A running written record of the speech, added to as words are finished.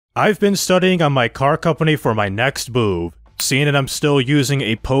I've been studying on my car company for my next move. Seeing that I'm still using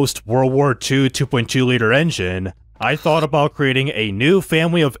a post-World War II 2.2 liter engine, I thought about creating a new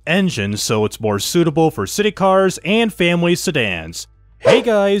family of engines so it's more suitable for city cars and family sedans. Hey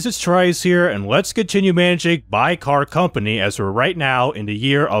guys, it's TRIZE here, and let's continue managing my car company as we're right now in the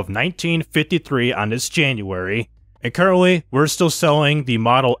year of 1953 on this January. And currently, we're still selling the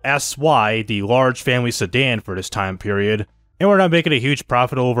Model SY, the large family sedan for this time period. And we're not making a huge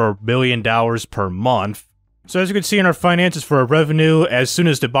profit, over $1 million per month. So as you can see in our finances for our revenue, as soon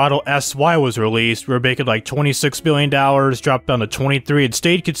as the Model SY was released, we were making like $26 million, dropped down to 23, and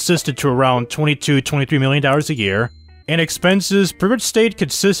stayed consistent to around $22–23 million a year. And expenses pretty much stayed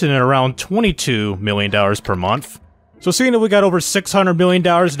consistent at around $22 million per month. So seeing that we got over $600 million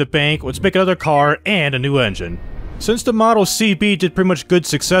in the bank, let's make another car and a new engine. Since the Model CB did pretty much good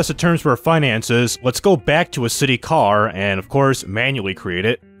success in terms of our finances, let's go back to a city car and, of course, manually create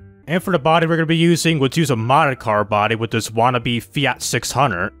it. And for the body we're going to be using, let's use a modded car body with this wannabe Fiat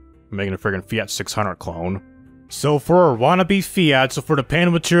 600. I'm making a friggin' Fiat 600 clone. So for our wannabe Fiat, so for the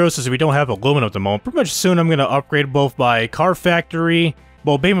panel materials, since we don't have aluminum at the moment, pretty much soon I'm going to upgrade both my car factory,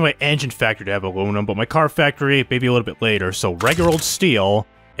 well, maybe my engine factory to have aluminum, but my car factory maybe a little bit later. So regular old steel.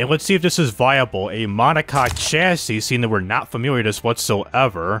 And let's see if this is viable. A monocoque chassis, seeing that we're not familiar with this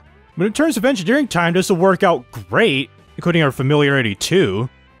whatsoever. But in terms of engineering time, this will work out great, including our familiarity too.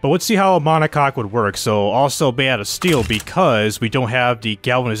 But let's see how a monocoque would work. So also made out of steel because we don't have the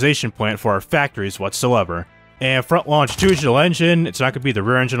galvanization plant for our factories whatsoever. And front launch two-digital engine, it's not going to be the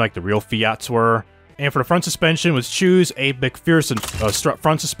rear engine like the real Fiats were. And for the front suspension, let's choose a McPherson strut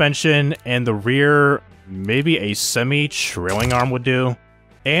front suspension, and the rear, maybe a semi-trailing arm would do.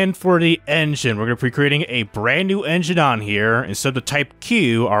 And for the engine, we're going to be creating a brand new engine on here instead of the Type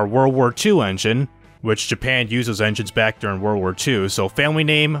Q, our World War II engine, which Japan uses engines back during World War II. So family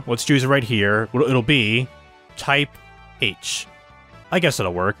name, let's choose it right here. It'll be Type H. I guess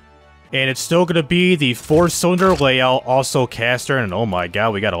it'll work. And it's still going to be the 4-cylinder layout, also caster, and oh my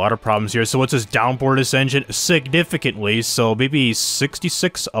god, we got a lot of problems here. So let's just downbore this engine significantly, so maybe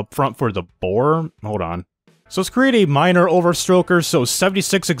 66 up front for the bore. Hold on. So let's create a minor overstroker, so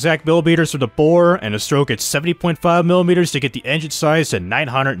 76 exact millimeters for the bore, and a stroke at 70.5 millimeters to get the engine size to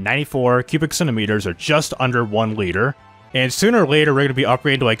 994 cubic centimeters, or just under 1 liter. And sooner or later, we're going to be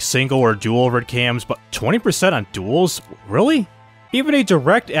upgrading to like single or dual overhead cams, but 20% on duals? Really? Even a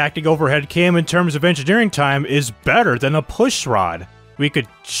direct acting overhead cam in terms of engineering time is better than a push rod. We could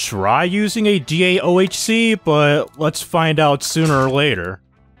try using a DAOHC, but let's find out sooner or later.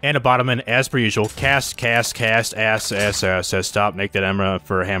 And a bottom end, as per usual, cast, stop, make that hammer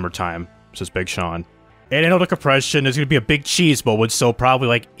for hammer time. This is Big Sean. And I know the compression is going to be a big cheese mode, so probably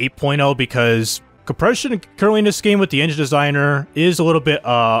like 8.0, because compression currently in this game with the engine designer is a little bit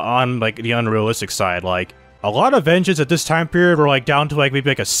on like the unrealistic side. Like, a lot of engines at this time period were like down to like maybe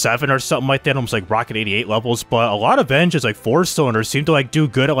like a 7 or something like that, almost like Rocket 88 levels, but a lot of engines like 4-cylinders seem to like do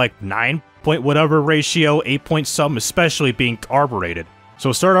good at like 9 point whatever ratio, 8 point something, especially being carbureted.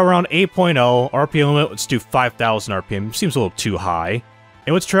 So start around 8.0, RPM limit, let's do 5,000 RPM, seems a little too high.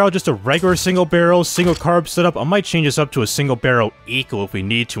 And let's try out just a regular single barrel, single carb setup. I might change this up to a single barrel equal if we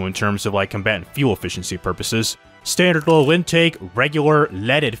need to in terms of like combatant fuel efficiency purposes. Standard low intake, regular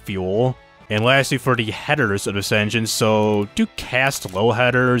leaded fuel. And lastly for the headers of this engine, so do cast low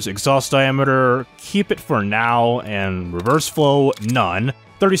headers, exhaust diameter, keep it for now, and reverse flow, none.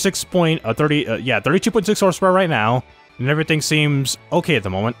 32.6 horsepower right now. And everything seems okay at the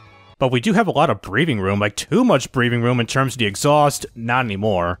moment. But we do have a lot of breathing room, like too much breathing room in terms of the exhaust, not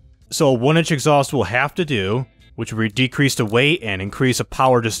anymore. So a 1-inch exhaust will have to do, which will decrease the weight and increase the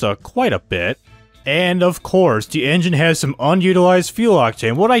power just quite a bit. And of course, the engine has some unutilized fuel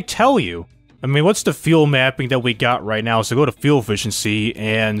octane. What'd I tell you? I mean, what's the fuel mapping that we got right now? So go to fuel efficiency,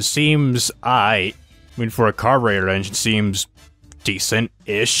 and seems I mean, for a carburetor engine, seems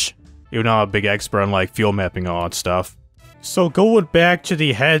decent-ish. Even though I'm a big expert on like fuel mapping and all that stuff. So going back to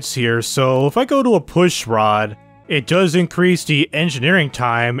the heads here, so if I go to a push rod, it does increase the engineering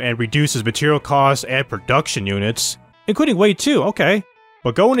time and reduces material costs and production units, including weight too, okay.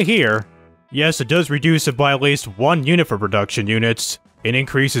 But going to here, yes, it does reduce it by at least 1 unit for production units. It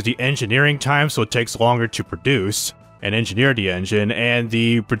increases the engineering time, so it takes longer to produce and engineer the engine, and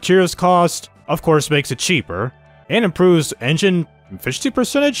the materials cost, of course, makes it cheaper, and improves engine efficiency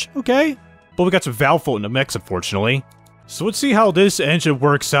percentage, okay. But we got some valve fault in the mix, unfortunately. So let's see how this engine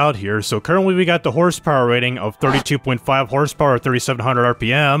works out here. So currently we got the horsepower rating of 32.5 horsepower, 3,700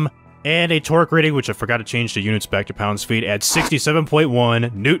 RPM. And a torque rating, which I forgot to change the units back to pounds-feet, at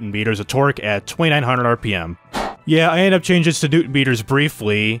 67.1 Newton meters of torque at 2,900 RPM. Yeah, I ended up changing this to Newton meters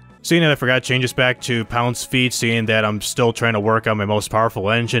briefly, seeing that I forgot to change this back to pounds-feet, seeing that I'm still trying to work on my most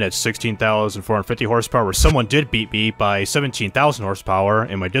powerful engine at 16,450 horsepower, where someone did beat me by 17,000 horsepower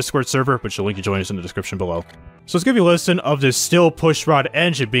in my Discord server, which the link to join is in the description below. So let's give you a listen of this still pushrod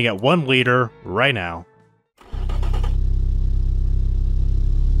engine being at 1 liter right now.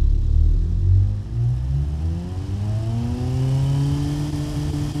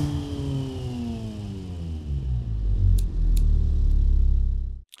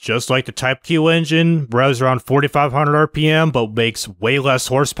 Just like the Type Q engine, revs around 4,500 RPM, but makes way less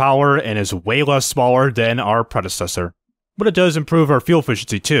horsepower and is way less smaller than our predecessor. But it does improve our fuel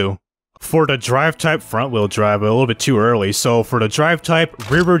efficiency too. For the drive type, front wheel drive, a little bit too early. So for the drive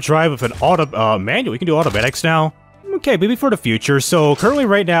type, rear wheel drive with an manual, you can do automatics now. Okay, maybe for the future. So currently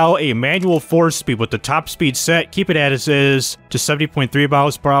right now, a manual 4-speed with the top speed set, keep it as is to 70.3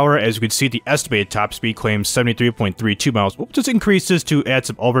 miles per hour. As you can see, the estimated top speed claims 73.32 miles. We'll just increase this to add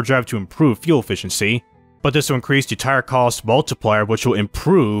some overdrive to improve fuel efficiency. But this will increase the tire cost multiplier, which will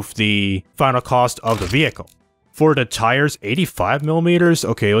improve the final cost of the vehicle. For the tires, 85 millimeters.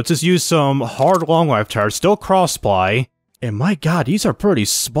 Okay, let's just use some hard long life tires, still cross-ply. And my god, these are pretty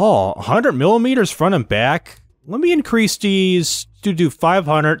small. 100 millimeters front and back. Let me increase these to do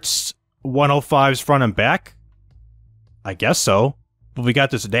 500s, 105s front and back. I guess so. But we got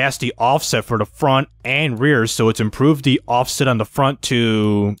this nasty offset for the front and rear, so it's improved the offset on the front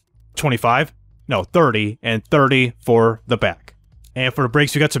to 25? No, 30, and 30 for the back. And for the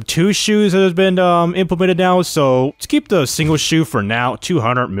brakes, we got some 2 shoes that has been implemented now, so let's keep the single shoe for now,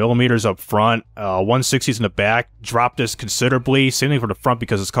 200 millimeters up front, 160s in the back. Drop this considerably, same thing for the front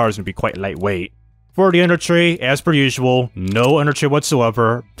because this car is going to be quite lightweight. For the under tray, as per usual, no under tray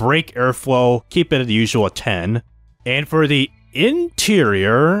whatsoever. Brake airflow, keep it at the usual at 10. And for the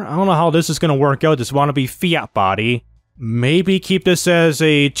interior, I don't know how this is going to work out. This wannabe Fiat body. Maybe keep this as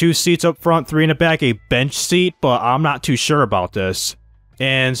a 2 seats up front, 3 in the back, a bench seat, but I'm not too sure about this.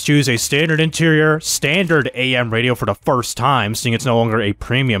 And choose a standard interior, standard AM radio for the first time, seeing it's no longer a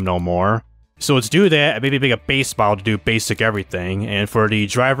premium no more. So let's do that, and maybe make a base model to do basic everything. And for the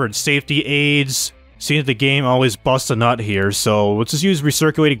driver and safety aids, seeing that the game always busts a nut here, so let's just use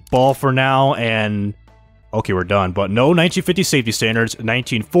recirculating ball for now, and okay, we're done. But no 1950 safety standards,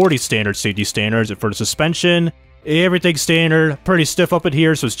 1940 standard safety standards. And for the suspension, everything's standard, pretty stiff up in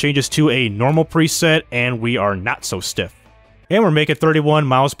here, so let's change this to a normal preset, and we are not so stiff. And we're making 31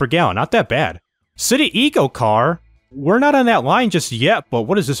 miles per gallon, not that bad. City Eco car, we're not on that line just yet, but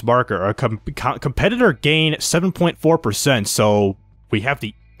what is this marker? A competitor gain 7.4%, so we have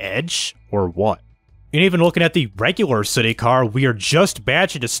the edge, or what? And even looking at the regular city car, we are just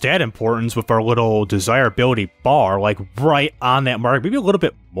batching the stat importance with our little desirability bar, like right on that mark, maybe a little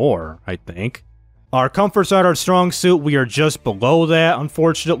bit more, I think. Our comfort's not our strong suit, we are just below that,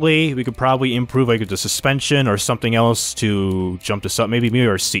 unfortunately. We could probably improve like the suspension or something else to jump this up, maybe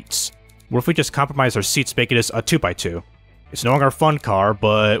our seats. What if we just compromise our seats, making this a 2x2? It's no longer a fun car,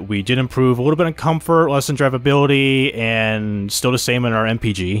 but we did improve a little bit in comfort, less in drivability, and still the same in our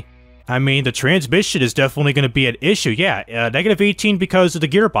MPG. I mean, the transmission is definitely going to be an issue, yeah. Negative 18 because of the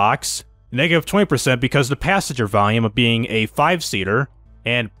gearbox, negative 20% because of the passenger volume of being a 5-seater,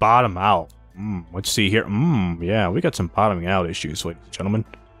 and bottom out. Let's see here. Yeah, we got some bottoming out issues, ladies and gentlemen.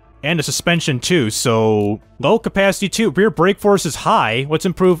 And the suspension too, so low capacity too. Rear brake force is high. Let's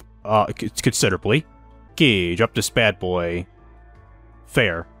improve considerably. Gauge up this bad boy.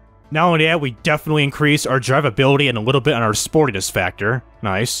 Fair. Not only that, we definitely increase our drivability and a little bit on our sportiness factor.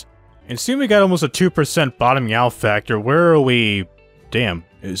 Nice. And seeing we got almost a 2% bottoming out factor, where are we? Damn,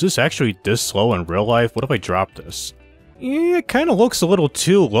 is this actually this slow in real life? What if I drop this? Yeah, it kind of looks a little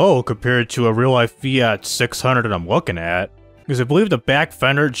too low compared to a real life Fiat 600 that I'm looking at. Because I believe the back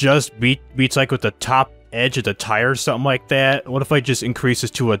fender just beats like with the top edge of the tire or something like that. What if I just increase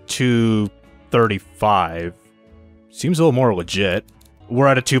this to a 235? Seems a little more legit. We're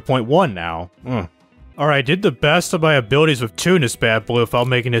at a 2.1 now. Alright, did the best of my abilities with tuning this bad boy without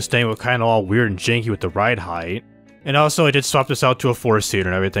making this thing look kind of all weird and janky with the ride height. And also, I did swap this out to a 4-seater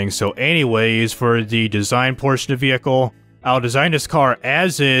and everything. So anyways, for the design portion of the vehicle, I'll design this car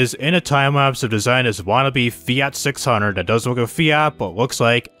as is in a time-lapse of design as wannabe Fiat 600 that doesn't look like a Fiat, but looks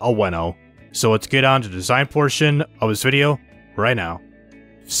like a Ueno. So let's get on to the design portion of this video right now.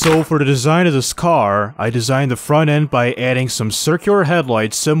 So for the design of this car, I designed the front end by adding some circular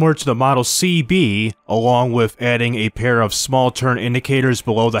headlights similar to the Model CB, along with adding a pair of small turn indicators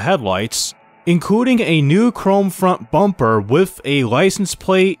below the headlights. including a new chrome front bumper with a license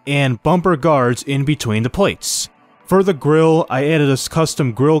plate and bumper guards in between the plates. For the grille, I added this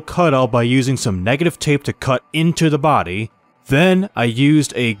custom grille cutout by using some negative tape to cut into the body. Then I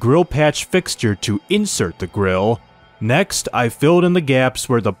used a grille patch fixture to insert the grille. Next, I filled in the gaps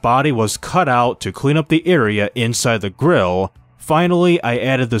where the body was cut out to clean up the area inside the grille. Finally, I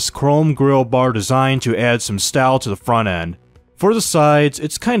added this chrome grille bar design to add some style to the front end. For the sides,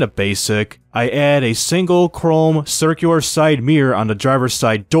 it's kinda basic. I add a single chrome circular side mirror on the driver's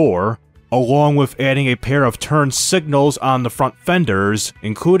side door, along with adding a pair of turn signals on the front fenders,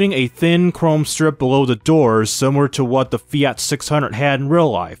 including a thin chrome strip below the doors similar to what the Fiat 600 had in real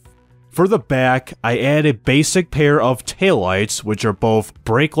life. For the back, I add a basic pair of taillights, which are both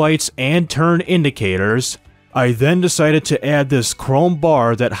brake lights and turn indicators. I then decided to add this chrome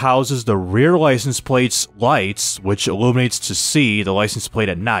bar that houses the rear license plate's lights, which illuminates to see the license plate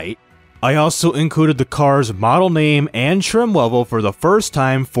at night. I also included the car's model name and trim level for the first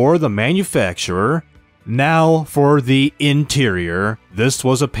time for the manufacturer. Now for the interior. This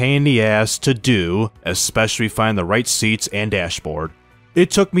was a pain in the ass to do, especially find the right seats and dashboard. It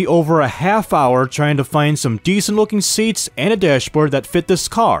took me over a half hour trying to find some decent looking seats and a dashboard that fit this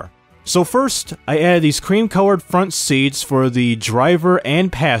car. So first, I added these cream colored front seats for the driver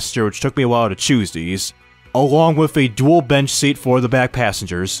and passenger, which took me a while to choose these, along with a dual bench seat for the back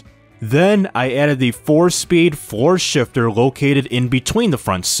passengers. Then I added the 4-speed floor shifter located in between the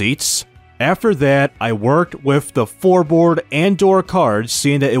front seats. After that, I worked with the floorboard and door cards,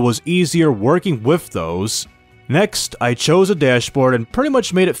 seeing that it was easier working with those. Next, I chose a dashboard and pretty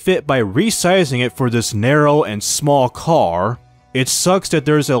much made it fit by resizing it for this narrow and small car. It sucks that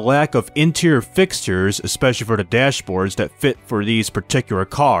there's a lack of interior fixtures, especially for the dashboards that fit for these particular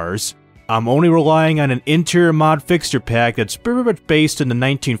cars. I'm only relying on an interior mod fixture pack that's pretty much based in the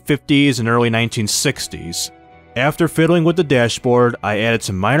 1950s and early 1960s. After fiddling with the dashboard, I added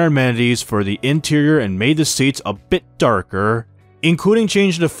some minor amenities for the interior and made the seats a bit darker, including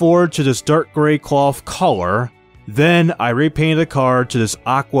changing the floor to this dark gray cloth color. Then I repainted the car to this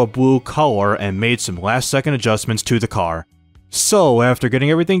aqua blue color and made some last second adjustments to the car. So after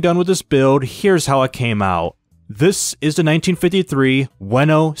getting everything done with this build, here's how it came out. This is the 1953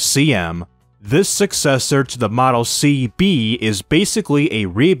 Ueno CM. This successor to the Model CB is basically a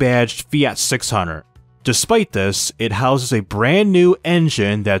rebadged Fiat 600. Despite this, it houses a brand new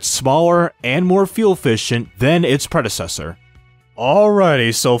engine that's smaller and more fuel efficient than its predecessor.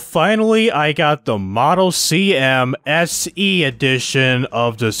 Alrighty, so finally I got the Model CM SE edition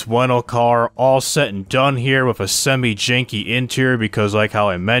of this Ueno car all set and done here with a semi-janky interior because, like how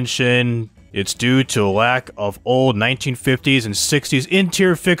I mentioned, it's due to a lack of old 1950s and 60s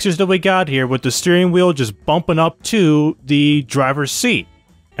interior fixtures that we got here, with the steering wheel just bumping up to the driver's seat.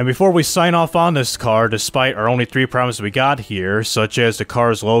 And before we sign off on this car, despite our only 3 problems we got here, such as the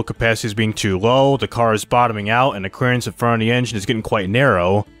car's load capacity is being too low, the car is bottoming out, and the clearance in front of the engine is getting quite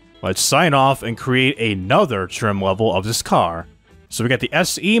narrow, let's sign off and create another trim level of this car. So we got the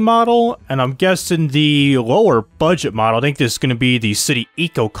SE model, and I'm guessing the lower budget model, I think this is going to be the City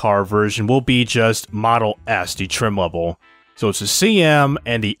Eco Car version, will be just Model S, the trim level. So it's the CM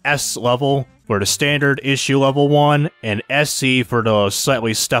and the S level for the standard issue level 1, and SE for the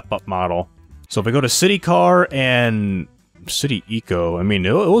slightly step-up model. So if we go to City Car and City Eco, I mean,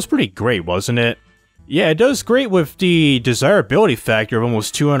 it was pretty great, wasn't it? Yeah, it does great with the desirability factor of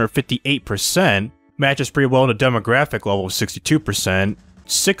almost 258%. Matches pretty well in the demographic level of 62%.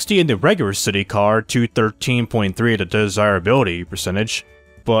 60 in the regular City Car, 213.3 the desirability percentage.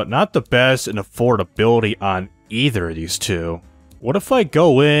 But not the best in affordability on either of these two. What if I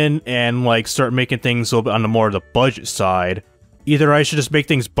go in and like start making things a little bit on the more of the budget side? Either I should just make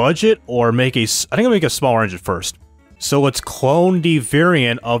things budget or make a, I think I'll make a smaller engine first. So let's clone the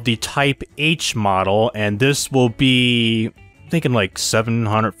variant of the Type H model, and this will be, I'm thinking like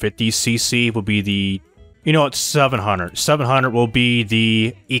 750cc will be the, you know what, 700. 700 will be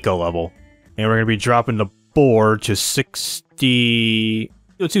the Eco level. And we're going to be dropping the board to 60,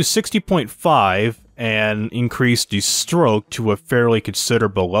 let's do 60.5 and increase the stroke to a fairly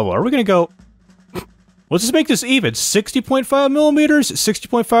considerable level. Are we going to go, let's just make this even, 60.5 millimeters,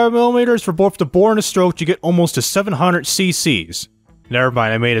 60.5 millimeters for both the bore and the stroke, you get almost to 700 cc's. Never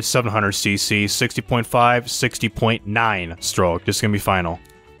mind, I made it 700 cc, 60.5, 60.9 stroke. This is going to be final.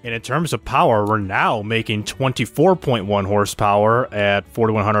 And in terms of power, we're now making 24.1 horsepower at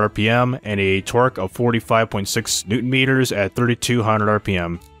 4100 RPM and a torque of 45.6 Newton meters at 3200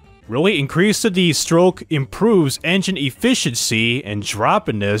 RPM. Really increasing the stroke improves engine efficiency, and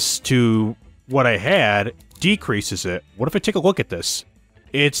dropping this to what I had decreases it. What if I take a look at this?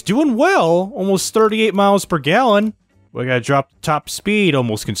 It's doing well, almost 38 miles per gallon. We gotta drop the top speed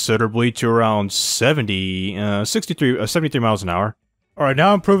almost considerably to around 73 miles an hour. Alright,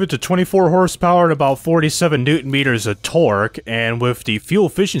 now improved it to 24 horsepower and about 47 newton meters of torque, and with the fuel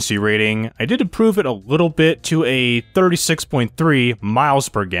efficiency rating, I did improve it a little bit to a 36.3 miles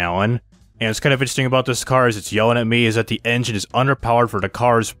per gallon. And what's kind of interesting about this car is it's yelling at me is that the engine is underpowered for the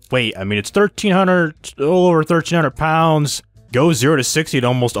car's weight. I mean, it's 1,300, a little over 1,300 pounds. Goes 0 to 60 in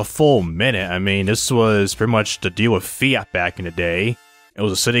almost a full minute. I mean, this was pretty much the deal with Fiat back in the day. It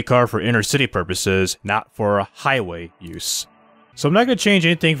was a city car for inner city purposes, not for highway use. So I'm not going to change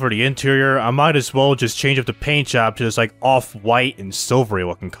anything for the interior. I might as well just change up the paint job to this like off-white and silvery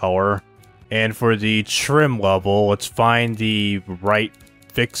looking color. And for the trim level, let's find the right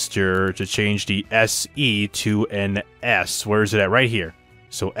fixture to change the SE to an S. Where is it at? Right here.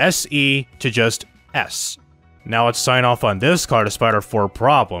 So SE to just S. Now let's sign off on this car despite our 4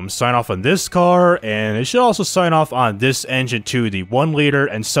 problems. Sign off on this car, and it should also sign off on this engine too, the 1 liter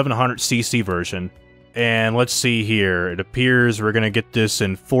and 700cc version. And let's see here, it appears we're gonna get this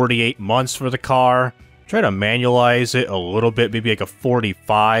in 48 months for the car. Try to manualize it a little bit, maybe like a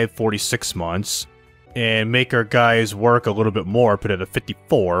 45, 46 months. And make our guys work a little bit more, put it at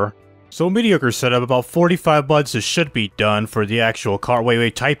 54. So mediocre setup, about 45 months this should be done for the actual car.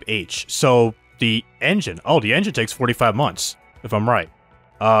 Wait, Type H. So the engine, the engine takes 45 months, if I'm right.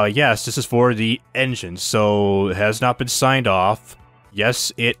 Yes, this is for the engine, so it has not been signed off.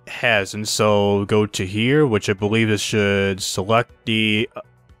 Yes, it has, and so go to here, which I believe this should select the...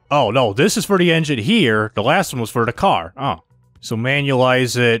 oh, no, this is for the engine here. The last one was for the car. Oh. So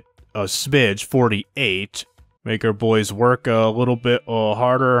manualize it a smidge, 48. Make our boys work a little bit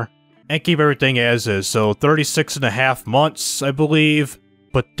harder. And keep everything as is. So 36.5 months, I believe.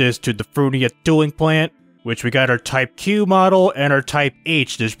 Put this to the Frunia tooling plant, which we got our Type Q model and our Type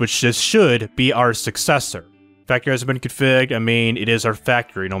H, which this should be our successor. Factory hasn't been configured. I mean, it is our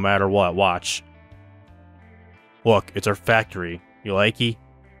factory no matter what. Watch. Look, it's our factory. You likey?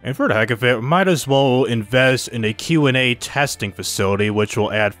 And for the heck of it, we might as well invest in a Q&A testing facility, which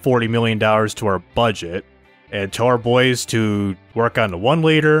will add $40 million to our budget. And tell our boys to work on the 1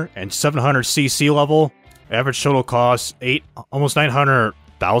 liter and 700cc level. Average total cost, almost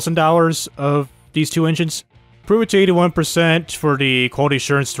 $900,000 of these 2 engines. Improve it to 81% for the quality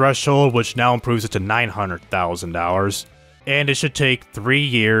assurance threshold, which now improves it to $900,000. And it should take 3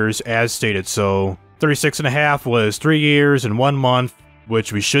 years as stated, so 36.5 was 3 years and 1 month,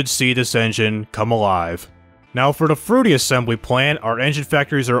 which we should see this engine come alive. Now for the Fruity assembly plant, our engine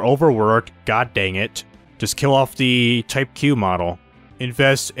factories are overworked, god dang it. Just kill off the Type Q model.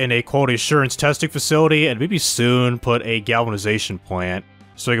 Invest in a quality assurance testing facility, and maybe soon put a galvanization plant.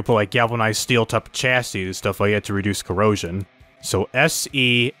 So you can put like galvanized steel type of chassis and stuff like that to reduce corrosion. So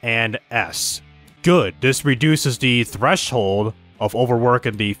SE and S. Good, this reduces the threshold of overwork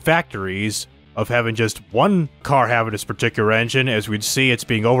in the factories of having just one car having this particular engine. As we'd see, it's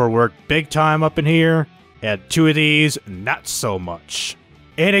being overworked big time up in here. And 2 of these, not so much.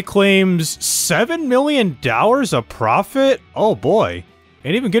 And it claims $7 million of profit? Oh boy.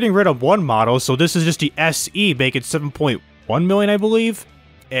 And even getting rid of 1 model, so this is just the SE, making 7.1 million, I believe.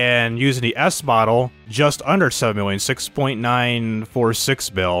 And using the S model, just under 7 million,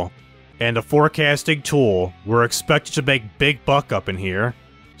 6.946 bill. And the forecasting tool, we're expected to make big buck up in here.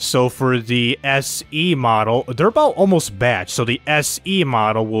 So for the SE model, they're about almost batch. So the SE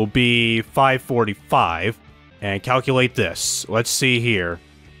model will be 545. And calculate this. Let's see here.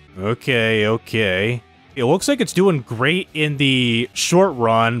 Okay. It looks like it's doing great in the short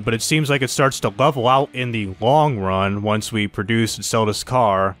run, but it seems like it starts to level out in the long run once we produce and sell this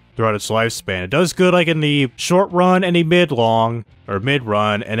car throughout its lifespan. It does good like in the short run and the mid-long, or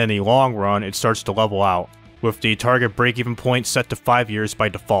mid-run, and then the long run, it starts to level out, with the target break-even point set to 5 years by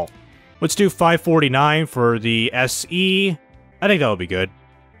default. Let's do 549 for the SE. I think that'll be good.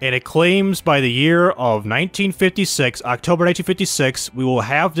 And it claims by the year of 1956, October 1956, we will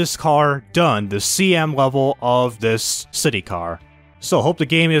have this car done, the CM level of this city car. So hope the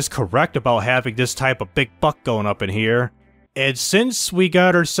game is correct about having this type of big buck going up in here. And since we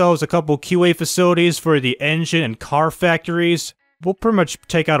got ourselves a couple QA facilities for the engine and car factories, we'll pretty much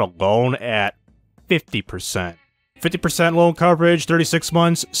take out a loan at 50%. 50% loan coverage, 36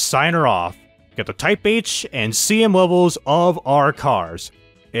 months, sign her off. Got the Type H and CM levels of our cars.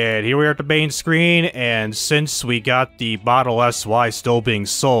 And here we are at the main screen, and since we got the Model SY still being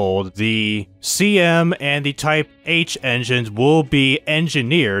sold, the CM and the Type H engines will be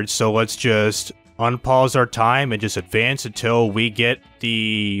engineered, so let's just unpause our time and just advance until we get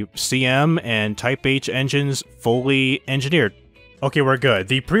the CM and Type H engines fully engineered. Okay, we're good.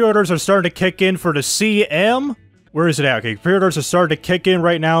 The pre-orders are starting to kick in for the CM. Where is it at? Okay, pre-orders are starting to kick in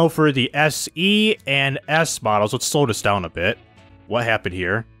right now for the SE and S models. Let's slow this down a bit. What happened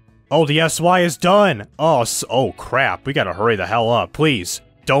here? Oh, the SY is done! Oh crap, we gotta hurry the hell up. Please,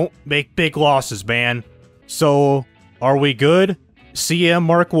 don't make big losses, man. So, are we good? CM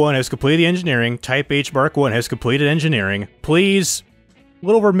Mark 1 has completed the engineering. Type H Mark 1 has completed engineering. Please, a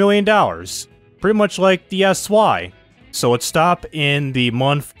little over $1 million. Pretty much like the SY. So let's stop in the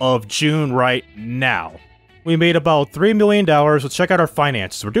month of June right now. We made about $3 million. Let's check out our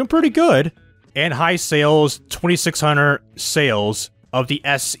finances. We're doing pretty good. And high sales, 2,600 sales of the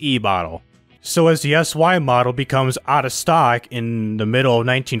SE model. So as the SY model becomes out of stock in the middle of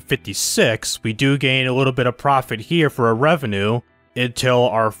 1956, we do gain a little bit of profit here for a revenue until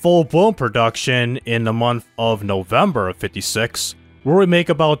our full-blown production in the month of November of 56, where we make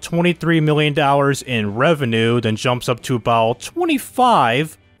about $23 million in revenue, then jumps up to about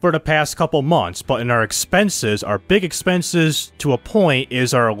 25 for the past couple months. But in our expenses, our big expenses to a point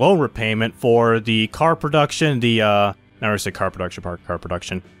is our loan repayment for the car production, car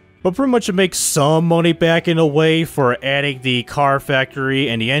production. But pretty much it makes some money back in a way for adding the car factory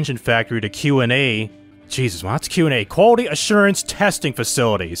and the engine factory to Q&A. Jesus, what's Q&A? Quality Assurance Testing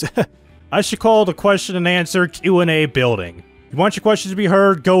Facilities. I should call the question and answer Q&A building. If you want your questions to be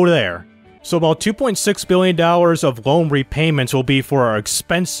heard, go there. So about $2.6 billion of loan repayments will be for our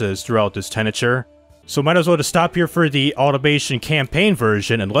expenses throughout this tenature. So might as well just stop here for the automation campaign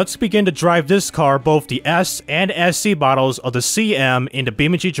version, and let's begin to drive this car, both the S and SC models of the CM, into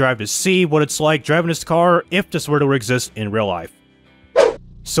BeamNG Drive to see what it's like driving this car if this were to exist in real life.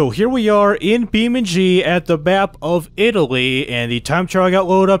 So here we are in BeamNG at the map of Italy, and the time trial I got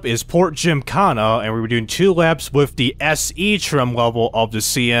loaded up is Port Gymkhana, and we were doing 2 laps with the SE trim level of the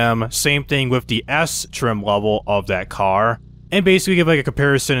CM, same thing with the S trim level of that car, and basically give like a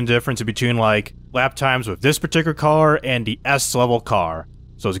comparison and difference between like lap times with this particular car and the S level car.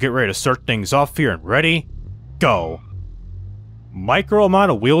 So let's get ready to start things off here, and ready, go. Micro amount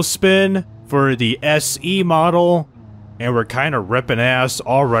of wheel spin for the SE model. And we're kind of ripping ass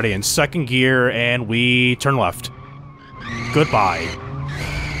already in second gear, and we turn left. Goodbye.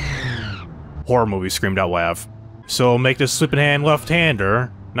 Horror movie screamed out loud. So make this slipping hand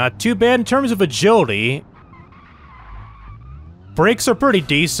left-hander. Not too bad in terms of agility. Brakes are pretty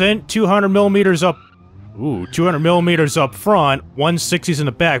decent. 200 millimeters up. Ooh, 200 millimeters up front. 160s in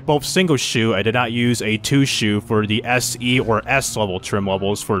the back, both single shoe. I did not use a 2 shoe for the SE or S level trim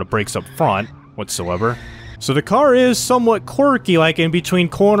levels for the brakes up front whatsoever. So the car is somewhat quirky, like in between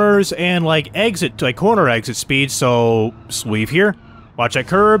corners and like corner exit speed, so sweep here. Watch that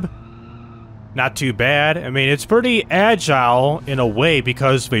curb. Not too bad. I mean, it's pretty agile in a way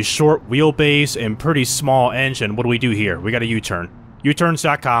because of a short wheelbase and pretty small engine. What do we do here? We got a U-turn.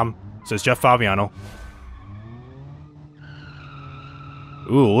 U-turns.com, says Jeff Fabiano.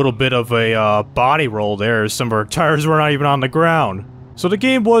 Ooh, a little bit of a body roll there. Some of our tires were not even on the ground. So the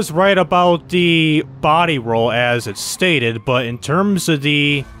game was right about the body roll as it's stated, but in terms of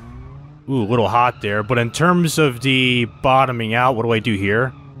the... Ooh, a little hot there, but in terms of the bottoming out, what do I do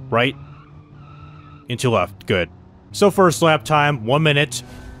here? Right? Into left. Good. So first lap time, 1 minute,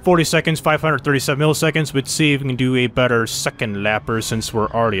 40 seconds, 537 milliseconds. Let's see if we can do a better second lapper since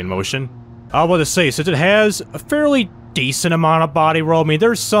we're already in motion. I was about to say, since it has a fairly decent amount of body roll. I mean,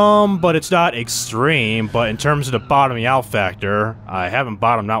 there's some, but it's not extreme. But in terms of the bottoming out factor, I haven't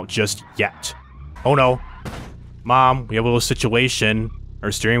bottomed out just yet. Oh no. Mom, we have a little situation.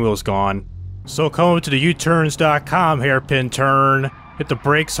 Our steering wheel's gone. So coming to the uturns.com hairpin turn. Hit the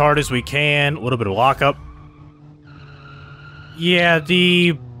brakes hard as we can. A little bit of lockup. Yeah,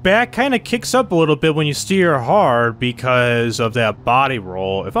 the back kind of kicks up a little bit when you steer hard because of that body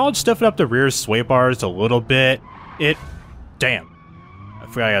roll. If I would stiffen up the rear sway bars a little bit, damn. I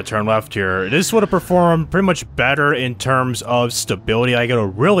forgot I gotta turn left here. This would have performed pretty much better in terms of stability. I gotta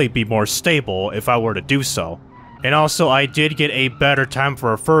really be more stable if I were to do so. And also, I did get a better time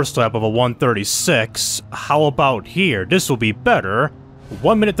for a first lap of a 1:36. How about here? This will be better.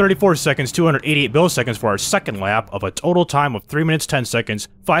 1 minute 34 seconds, 288 milliseconds for our second lap of a total time of 3 minutes 10 seconds,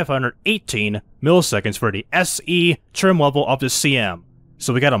 518 milliseconds for the SE trim level of the CM.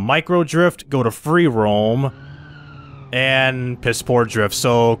 So we got a micro drift, go to free roam, and piss poor drift,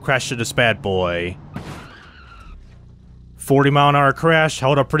 so crash to this bad boy. 40-mile-an-hour crash,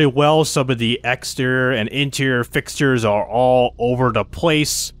 held up pretty well. Some of the exterior and interior fixtures are all over the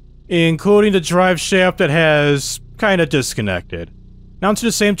place, including the drive shaft that has kind of disconnected. Now to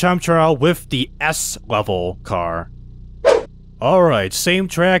the same time trial with the S-level car. Alright, same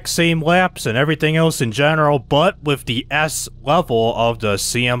track, same laps, and everything else in general, but with the S level of the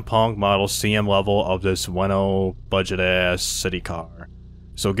CM Punk model, CM level of this Ueno budget-ass city car.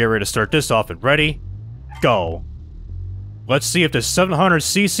 So get ready to start this off and ready, go. Let's see if the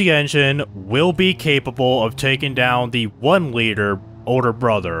 700cc engine will be capable of taking down the 1-liter older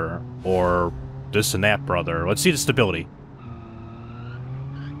brother, or this and that brother. Let's see the stability.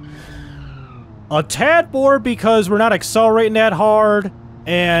 A tad more because we're not accelerating that hard,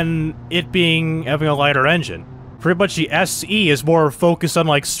 and it having a lighter engine. Pretty much the SE is more focused on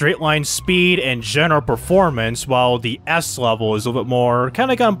like straight line speed and general performance, while the S level is a little bit more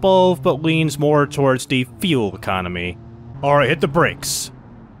kind of on both, but leans more towards the fuel economy. Alright, hit the brakes.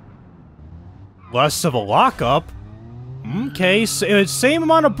 Less of a lockup. Okay, so same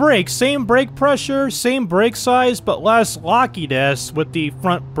amount of brakes, same brake pressure, same brake size, but less lockiness with the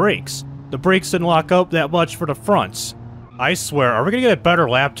front brakes. The brakes didn't lock up that much for the fronts. I swear, are we gonna get a better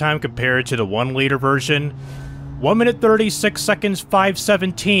lap time compared to the 1-liter version? 1 minute 36 seconds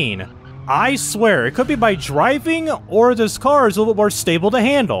 517. I swear, it could be by driving, or this car is a little bit more stable to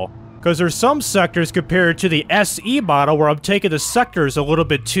handle. Because there's some sectors compared to the SE model where I'm taking the sectors a little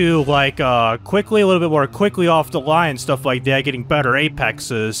bit too, like, quickly, a little bit more quickly off the line, stuff like that, getting better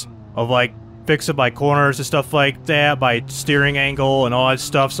apexes of, like, fixing my corners and stuff like that, by steering angle and all that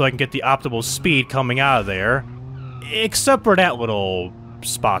stuff, so I can get the optimal speed coming out of there. Except for that little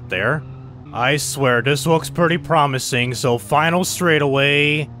spot there. I swear, this looks pretty promising, so final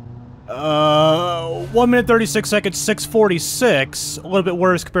straightaway. 1 minute 36 seconds 646, a little bit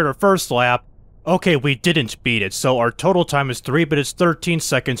worse compared to first lap. Okay, we didn't beat it, so our total time is 3 minutes 13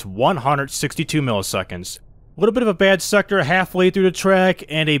 seconds 162 milliseconds. A little bit of a bad sector halfway through the track,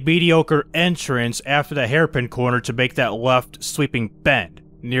 and a mediocre entrance after the hairpin corner to make that left sweeping bend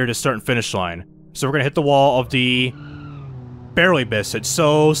near the start and finish line. So we're gonna hit the wall of the... barely miss it,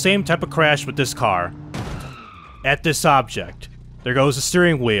 so same type of crash with this car. At this object. There goes the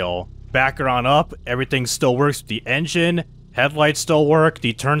steering wheel. Back her on up, everything still works with the engine, headlights still work,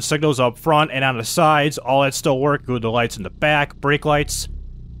 the turn signals up front and on the sides, all that still work, good the lights in the back, brake lights,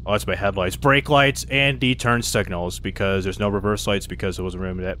 oh that's my headlights, brake lights, and the turn signals, because there's no reverse lights because it wasn't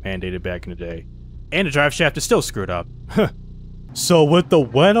really that mandated back in the day. And the drive shaft is still screwed up. So with the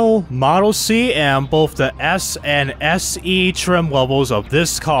Ueno Model C and both the S and SE trim levels of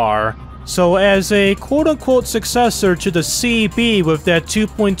this car, so as a quote-unquote successor to the CB with that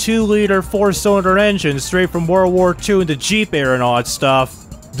 2.2-liter 4-cylinder engine straight from World War II and the Jeep era and all that stuff,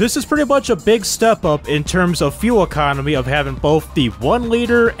 this is pretty much a big step up in terms of fuel economy of having both the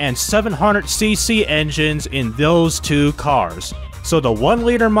 1-liter and 700cc engines in those two cars. So the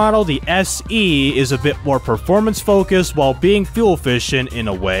 1-liter model, the SE, is a bit more performance-focused while being fuel-efficient in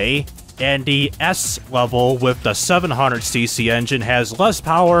a way, and the S level with the 700cc engine has less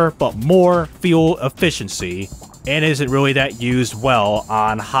power but more fuel efficiency, and isn't really that used well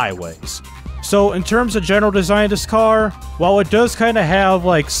on highways. So in terms of general design of this car, while it does kind of have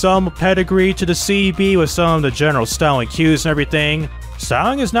like some pedigree to the CB with some of the general styling cues and everything,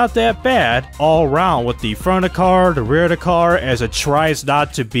 styling is not that bad all around with the front of the car, the rear of the car, as it tries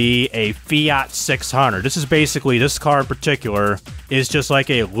not to be a Fiat 600. This is basically, this car in particular, is just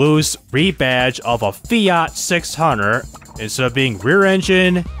like a loose rebadge of a Fiat 600. Instead of being rear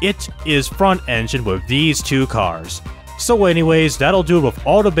engine, it is front engine with these two cars. So anyways, that'll do it with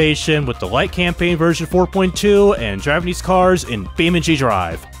automation with the Light Campaign version 4.2 and driving these cars in BeamNG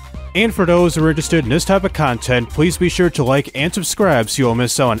Drive. And for those who are interested in this type of content, please be sure to like and subscribe so you won't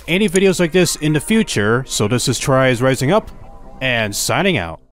miss out on any videos like this in the future. So this is TRIZE Rising Up, and signing out.